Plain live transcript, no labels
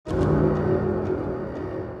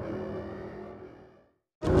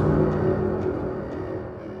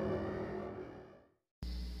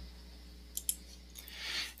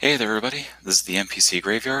Hey there everybody, this is the NPC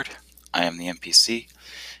Graveyard. I am the NPC,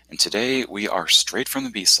 and today we are straight from the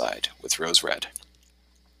B-side with Rose Red.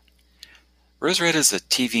 Rose Red is a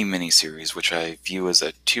TV miniseries which I view as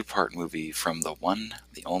a two-part movie from the one,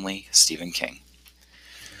 the only Stephen King.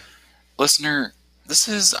 Listener, this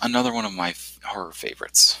is another one of my horror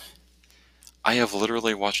favorites. I have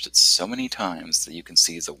literally watched it so many times that you can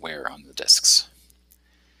see the wear on the discs.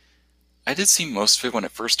 I did see most of it when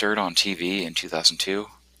it first aired on TV in 2002.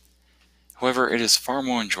 However, it is far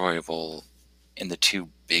more enjoyable in the two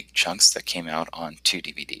big chunks that came out on 2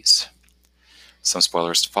 DVDs. Some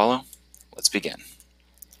spoilers to follow. Let's begin.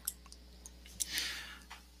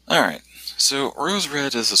 Alright, so Rose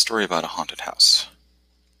Red is a story about a haunted house.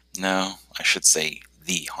 No, I should say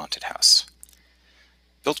the haunted house.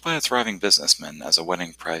 Built by a thriving businessman as a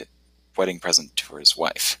wedding present for his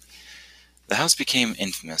wife, the house became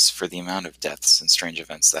infamous for the amount of deaths and strange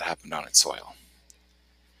events that happened on its soil.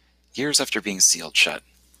 Years after being sealed shut,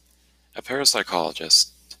 a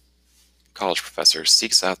parapsychologist college professor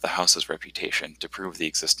seeks out the house's reputation to prove the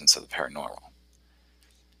existence of the paranormal.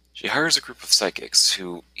 She hires a group of psychics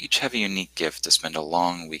who each have a unique gift to spend a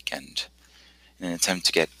long weekend in an attempt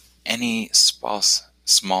to get any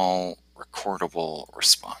small recordable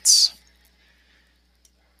response.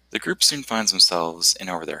 The group soon finds themselves in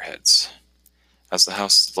over their heads as the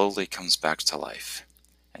house slowly comes back to life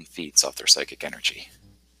and feeds off their psychic energy.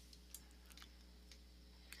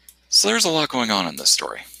 So there's a lot going on in this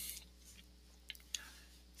story.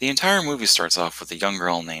 The entire movie starts off with a young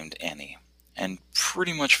girl named Annie, and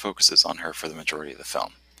pretty much focuses on her for the majority of the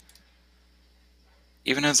film.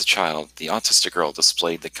 Even as a child, the autistic girl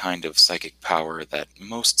displayed the kind of psychic power that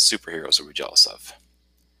most superheroes would be jealous of.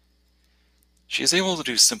 She is able to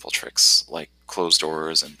do simple tricks, like close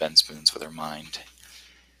doors and bend spoons with her mind.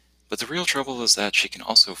 But the real trouble is that she can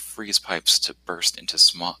also freeze pipes to burst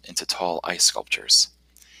into tall ice sculptures,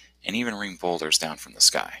 and even rain boulders down from the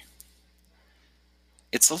sky.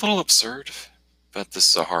 It's a little absurd, but this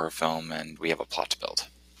is a horror film and we have a plot to build.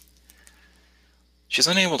 She's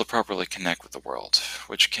unable to properly connect with the world,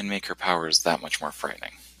 which can make her powers that much more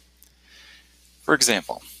frightening. For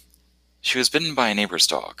example, she was bitten by a neighbor's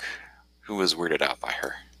dog, who was weirded out by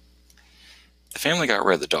her. The family got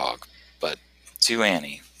rid of the dog, but to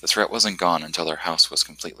Annie, the threat wasn't gone until their house was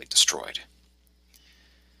completely destroyed.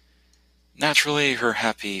 Naturally, her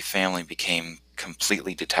happy family became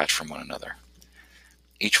completely detached from one another.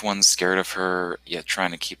 Each one scared of her, yet trying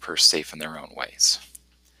to keep her safe in their own ways.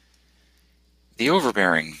 The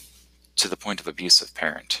overbearing, to the point of abusive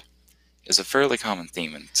parent, is a fairly common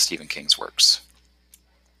theme in Stephen King's works.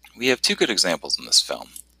 We have two good examples in this film,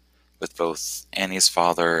 with both Annie's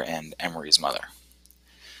father and Emery's mother.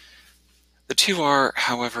 The two are,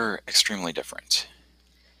 however, extremely different.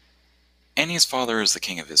 Annie's father is the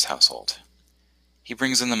king of his household. He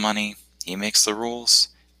brings in the money, he makes the rules,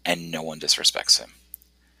 and no one disrespects him.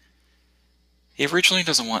 He originally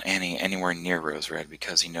doesn't want Annie anywhere near Rose Red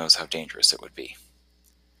because he knows how dangerous it would be.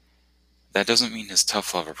 That doesn't mean his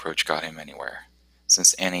tough love approach got him anywhere,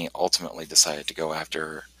 since Annie ultimately decided to go after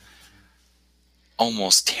her,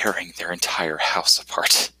 almost tearing their entire house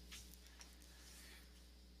apart.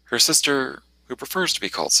 Her sister, who prefers to be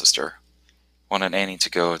called sister, wanted Annie to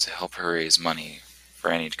go to help her raise money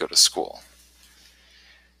for Annie to go to school.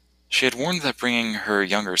 She had warned that bringing her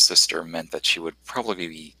younger sister meant that she would probably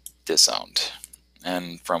be disowned,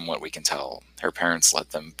 and from what we can tell, her parents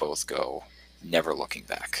let them both go, never looking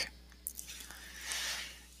back.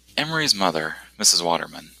 Emery's mother, Mrs.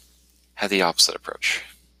 Waterman, had the opposite approach.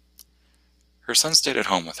 Her son stayed at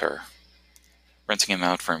home with her, renting him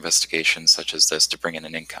out for investigations such as this to bring in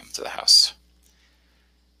an income to the house.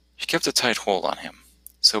 She kept a tight hold on him,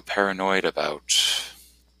 so paranoid about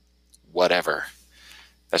whatever,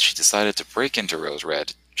 that she decided to break into Rose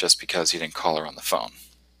Red just because he didn't call her on the phone.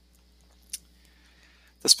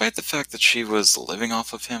 Despite the fact that she was living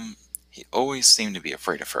off of him, he always seemed to be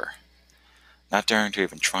afraid of her, not daring to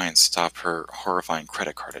even try and stop her horrifying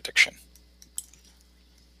credit card addiction.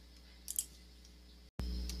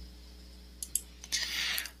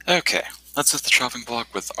 Okay, let's hit the chopping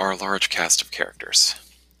block with our large cast of characters.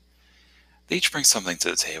 They each bring something to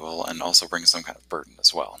the table and also bring some kind of burden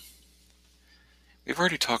as well. We've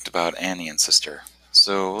already talked about Annie and sister,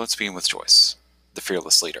 so let's begin with Joyce, the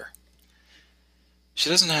fearless leader. She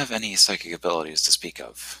doesn't have any psychic abilities to speak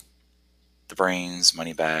of. The brains,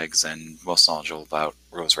 money bags, and most knowledgeable about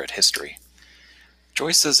Rose Red history.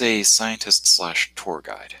 Joyce is a scientist/tour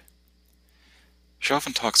guide. She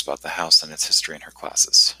often talks about the house and its history in her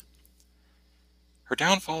classes. Her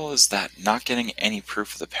downfall is that not getting any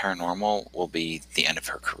proof of the paranormal will be the end of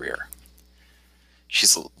her career.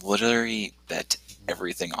 She's literally bet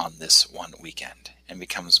everything on this one weekend and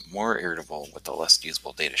becomes more irritable with the less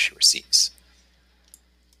usable data she receives.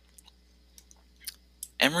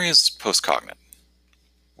 Emery is postcognate,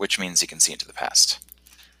 which means he can see into the past,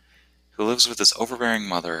 who lives with his overbearing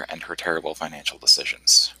mother and her terrible financial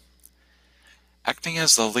decisions. Acting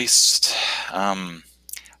as the least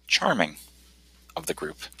charming of the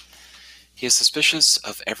group, he is suspicious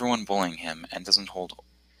of everyone bullying him and doesn't hold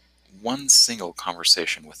one single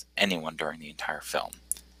conversation with anyone during the entire film.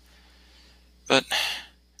 But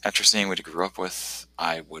after seeing what he grew up with,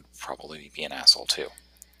 I would probably be an asshole too.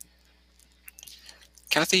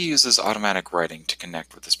 Kathy uses automatic writing to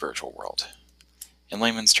connect with the spiritual world. In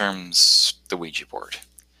layman's terms, the Ouija board.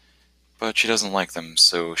 But she doesn't like them,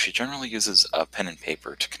 so she generally uses a pen and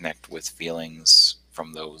paper to connect with feelings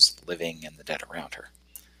from those living and the dead around her.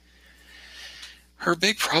 Her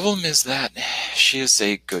big problem is that she is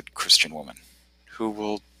a good Christian woman who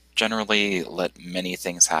will generally let many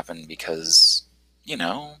things happen because,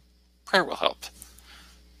 prayer will help.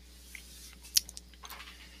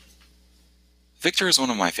 Victor is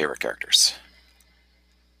one of my favorite characters.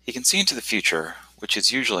 He can see into the future, which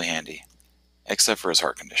is usually handy, except for his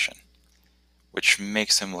heart condition, which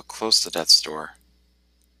makes him look close to death's door.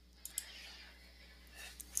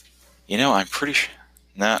 I'm pretty sure...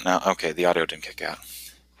 No, okay, the audio didn't kick out.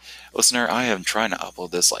 Listener, I am trying to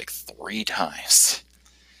upload this like 3 times.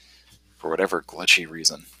 For whatever glitchy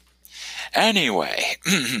reason. Anyway,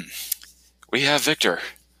 we have Victor,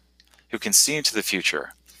 who can see into the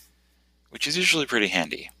future, which is usually pretty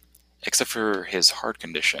handy, except for his heart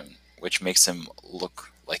condition, which makes him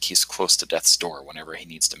look like he's close to death's door whenever he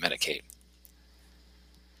needs to medicate.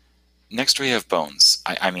 Next we have Bones,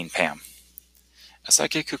 I mean Pam, a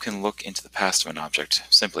psychic who can look into the past of an object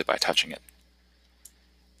simply by touching it.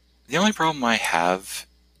 The only problem I have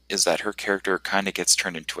is that her character kind of gets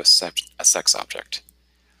turned into a sex object,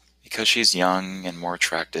 because she's young and more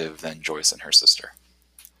attractive than Joyce and her sister.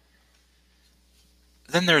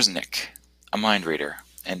 Then there's Nick, a mind reader,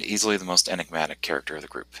 and easily the most enigmatic character of the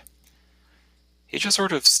group. He just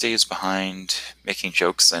sort of stays behind, making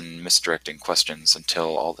jokes and misdirecting questions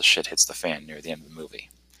until all the shit hits the fan near the end of the movie,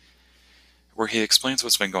 where he explains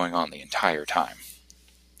what's been going on the entire time.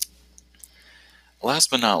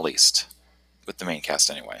 Last but not least, with the main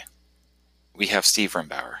cast anyway, we have Steve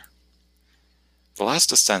Rimbauer. The last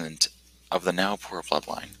descendant of the now poor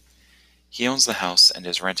bloodline, he owns the house and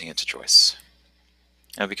is renting it to Joyce.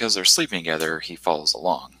 Now, because they're sleeping together, he follows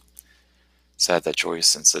along. Sad that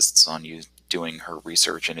Joyce insists on doing her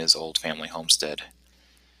research in his old family homestead,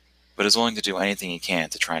 but is willing to do anything he can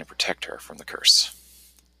to try and protect her from the curse.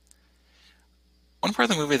 One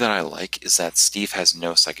part of the movie that I like is that Steve has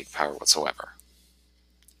no psychic power whatsoever,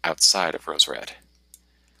 outside of Rose Red.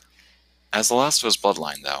 As the last of his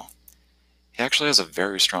bloodline, though, he actually has a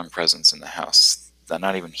very strong presence in the house that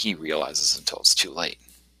not even he realizes until it's too late.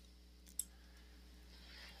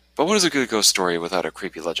 But what is a good ghost story without a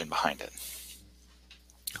creepy legend behind it?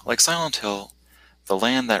 Like Silent Hill, the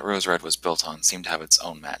land that Rose Red was built on seemed to have its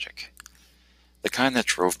own magic. The kind that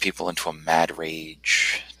drove people into a mad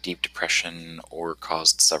rage, deep depression, or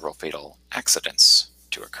caused several fatal accidents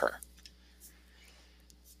to occur.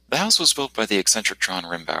 The house was built by the eccentric John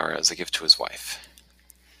Rimbauer as a gift to his wife.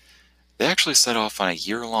 They actually set off on a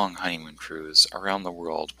year-long honeymoon cruise around the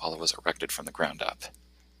world while it was erected from the ground up.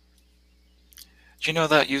 Do you know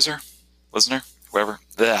that, user? Listener?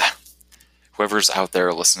 Whoever's out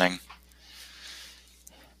there listening?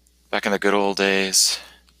 Back in the good old days,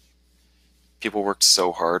 people worked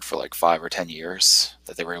so hard for like 5 or 10 years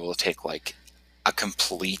that they were able to take like a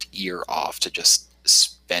complete year off to just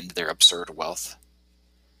spend their absurd wealth.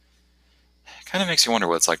 It kind of makes you wonder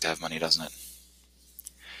what it's like to have money, doesn't it?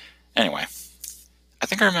 Anyway, I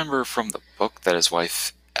think I remember from the book that his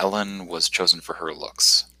wife, Ellen, was chosen for her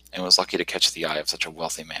looks, and was lucky to catch the eye of such a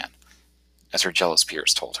wealthy man, as her jealous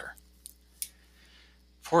peers told her.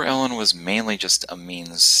 Poor Ellen was mainly just a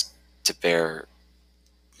means to bear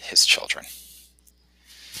his children.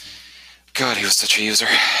 God, he was such a user.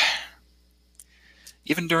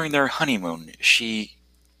 Even during their honeymoon, she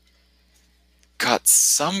got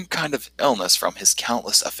some kind of illness from his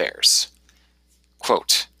countless affairs.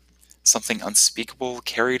 Quote, something unspeakable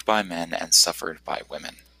carried by men and suffered by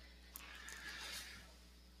women.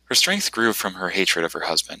 Her strength grew from her hatred of her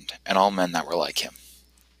husband and all men that were like him,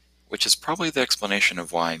 which is probably the explanation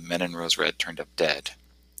of why men in Rose Red turned up dead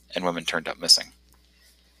and women turned up missing.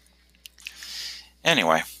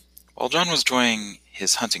 Anyway, while John was enjoying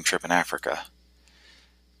his hunting trip in Africa,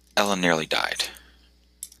 Ellen nearly died.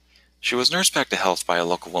 She was nursed back to health by a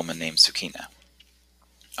local woman named Sukina.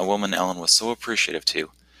 a woman Ellen was so appreciative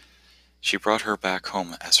to, she brought her back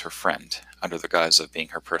home as her friend, under the guise of being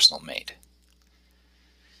her personal maid.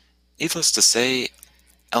 Needless to say,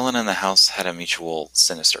 Ellen and the house had a mutual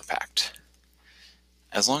sinister pact.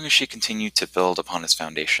 As long as she continued to build upon its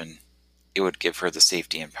foundation, it would give her the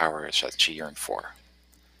safety and power that she yearned for.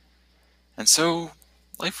 And so,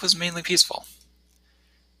 life was mainly peaceful.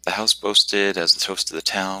 The house boasted as the toast of the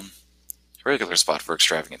town, a regular spot for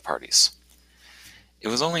extravagant parties. It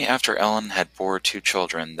was only after Ellen had bore 2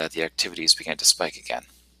 children that the activities began to spike again.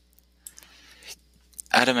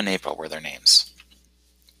 Adam and April were their names.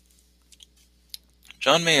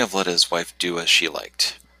 John may have let his wife do as she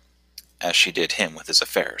liked, as she did him with his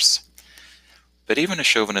affairs. But even a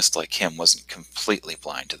chauvinist like him wasn't completely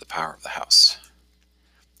blind to the power of the house.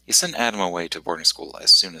 He sent Adam away to boarding school as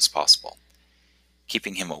soon as possible,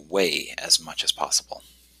 keeping him away as much as possible.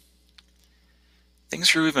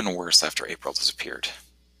 Things grew even worse after April disappeared.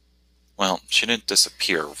 Well, she didn't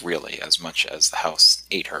disappear really as much as the house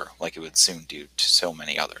ate her like it would soon do to so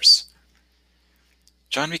many others.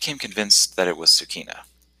 John became convinced that it was Sukina,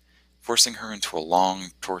 forcing her into a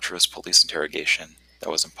long, torturous police interrogation that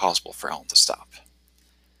was impossible for Ellen to stop.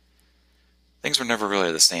 Things were never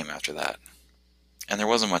really the same after that, and there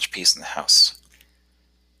wasn't much peace in the house.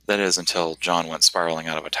 That is, until John went spiraling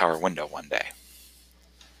out of a tower window one day.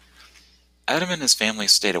 Adam and his family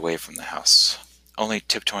stayed away from the house, only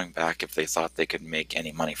tiptoeing back if they thought they could make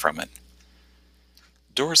any money from it.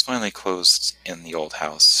 Doors finally closed in the old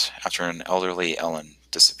house after an elderly Ellen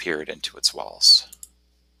disappeared into its walls.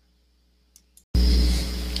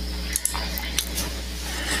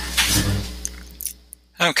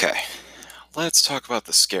 Okay, let's talk about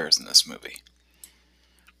the scares in this movie.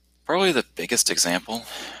 Probably the biggest example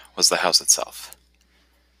was the house itself.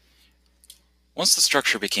 Once the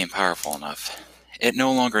structure became powerful enough, it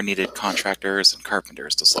no longer needed contractors and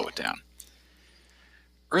carpenters to slow it down.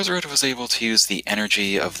 Earthred was able to use the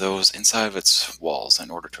energy of those inside of its walls in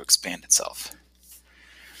order to expand itself.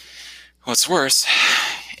 What's worse,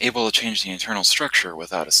 able to change the internal structure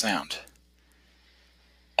without a sound.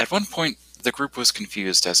 At one point, the group was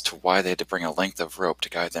confused as to why they had to bring a length of rope to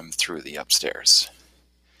guide them through the upstairs.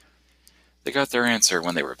 They got their answer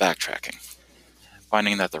when they were backtracking,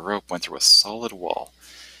 finding that the rope went through a solid wall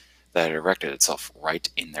that had erected itself right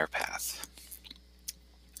in their path.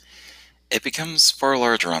 It becomes far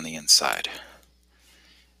larger on the inside,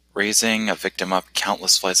 raising a victim up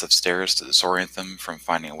countless flights of stairs to disorient them from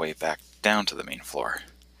finding a way back down to the main floor.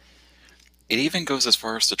 It even goes as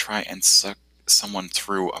far as to try and suck someone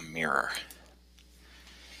through a mirror.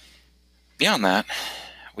 Beyond that,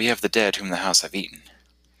 we have the dead whom the house have eaten.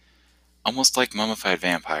 Almost like mummified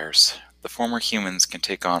vampires, the former humans can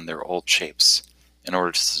take on their old shapes in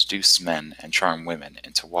order to seduce men and charm women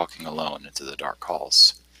into walking alone into the dark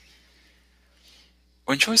halls.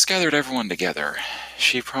 When Joyce gathered everyone together,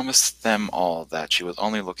 she promised them all that she was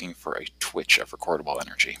only looking for a twitch of recordable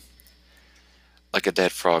energy, like a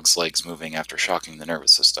dead frog's legs moving after shocking the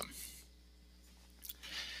nervous system.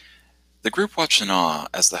 The group watched in awe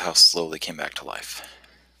as the house slowly came back to life.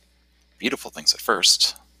 Beautiful things at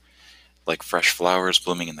first, like fresh flowers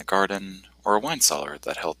blooming in the garden, or a wine cellar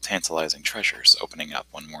that held tantalizing treasures opening up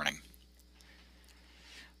one morning.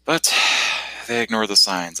 But they ignored the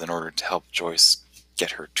signs in order to help Joyce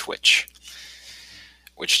get her twitch,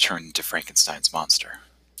 which turned into Frankenstein's monster.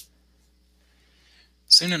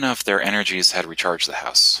 Soon enough, their energies had recharged the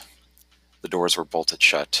house. The doors were bolted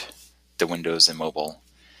shut, the windows immobile,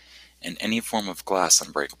 and any form of glass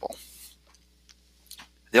unbreakable.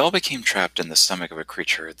 They all became trapped in the stomach of a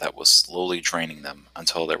creature that was slowly draining them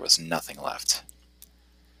until there was nothing left.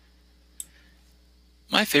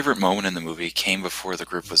 My favorite moment in the movie came before the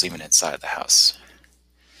group was even inside the house.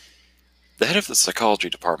 The head of the psychology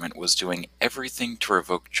department was doing everything to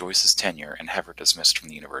revoke Joyce's tenure and have her dismissed from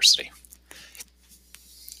the university.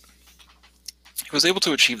 He was able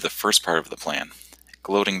to achieve the first part of the plan,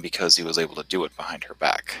 gloating because he was able to do it behind her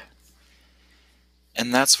back.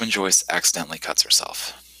 And that's when Joyce accidentally cuts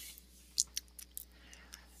herself.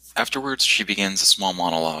 Afterwards, she begins a small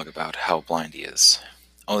monologue about how blind he is,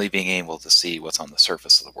 only being able to see what's on the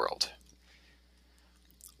surface of the world.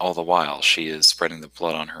 All the while, she is spreading the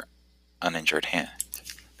blood on her uninjured hand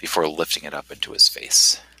before lifting it up into his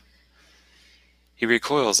face. He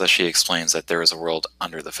recoils as she explains that there is a world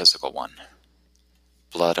under the physical one,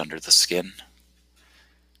 blood under the skin,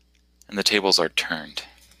 and the tables are turned,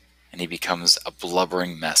 and he becomes a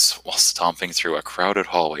blubbering mess while stomping through a crowded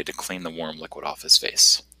hallway to clean the warm liquid off his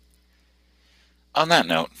face. On that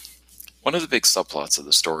note, one of the big subplots of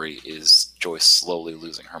the story is Joyce slowly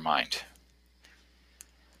losing her mind.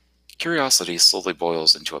 Curiosity slowly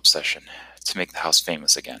boils into obsession to make the house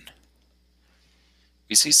famous again.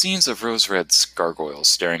 We see scenes of Rose Red's gargoyles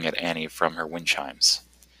staring at Annie from her wind chimes.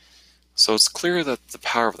 So it's clear that the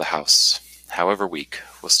power of the house, however weak,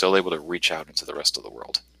 was still able to reach out into the rest of the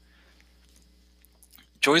world.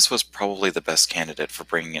 Joyce was probably the best candidate for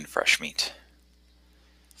bringing in fresh meat.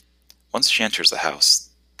 Once she enters the house,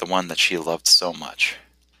 the one that she loved so much,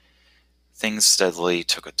 things steadily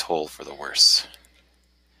took a toll for the worse.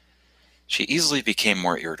 She easily became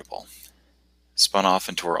more irritable, spun off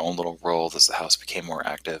into her own little world as the house became more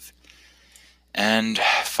active, and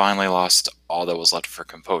finally lost all that was left of her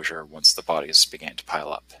composure once the bodies began to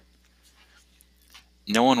pile up.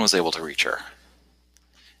 No one was able to reach her.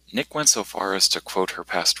 Nick went so far as to quote her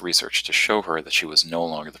past research to show her that she was no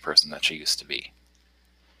longer the person that she used to be.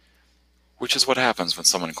 Which is what happens when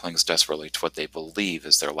someone clings desperately to what they believe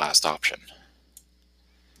is their last option.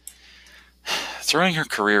 Throwing her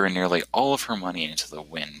career and nearly all of her money into the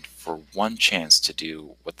wind for one chance to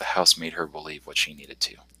do what the house made her believe what she needed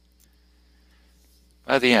to.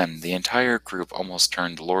 By the end, the entire group almost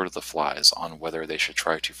turned Lord of the Flies on whether they should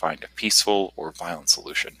try to find a peaceful or violent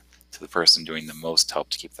solution to the person doing the most to help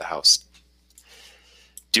to keep the house.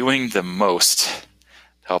 Doing the most to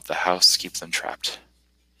help the house keep them trapped.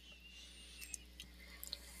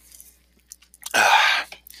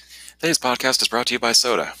 Today's podcast is brought to you by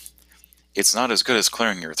soda. It's not as good as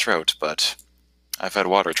clearing your throat, but I've had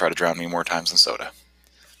water try to drown me more times than soda.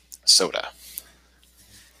 Soda.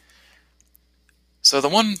 So the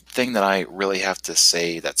one thing that I really have to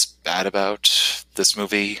say that's bad about this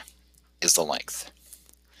movie is the length.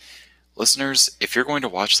 Listeners, if you're going to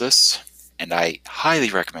watch this, and I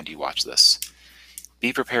highly recommend you watch this,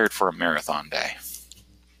 be prepared for a marathon day.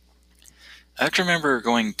 I actually remember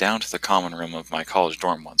going down to the common room of my college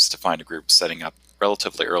dorm once to find a group setting up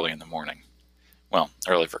relatively early in the morning. Well,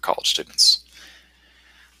 early for college students.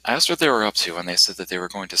 I asked what they were up to, and they said that they were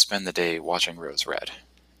going to spend the day watching Rose Red.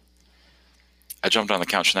 I jumped on the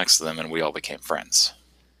couch next to them, and we all became friends.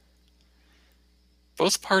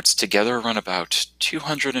 Both parts together run about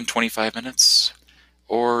 225 minutes,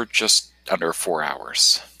 or just under 4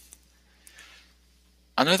 hours.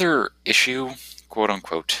 Another issue,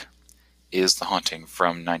 quote-unquote, is The Haunting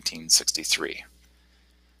from 1963.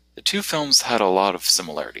 The two films had a lot of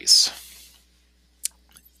similarities,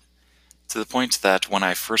 to the point that when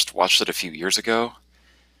I first watched it a few years ago,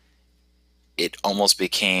 it almost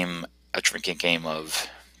became a drinking game of,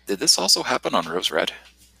 did this also happen on Rose Red?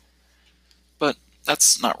 But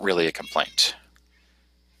that's not really a complaint.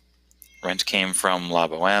 Rent came from La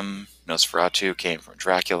Boheme, Nosferatu came from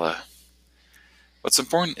Dracula. What's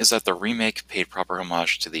important is that the remake paid proper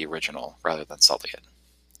homage to the original rather than sully it.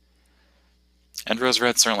 And Rose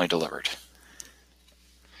Red certainly delivered.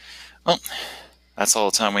 Well, that's all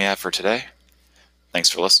the time we have for today. Thanks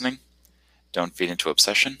for listening. Don't feed into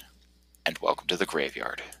obsession, and welcome to the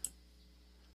graveyard.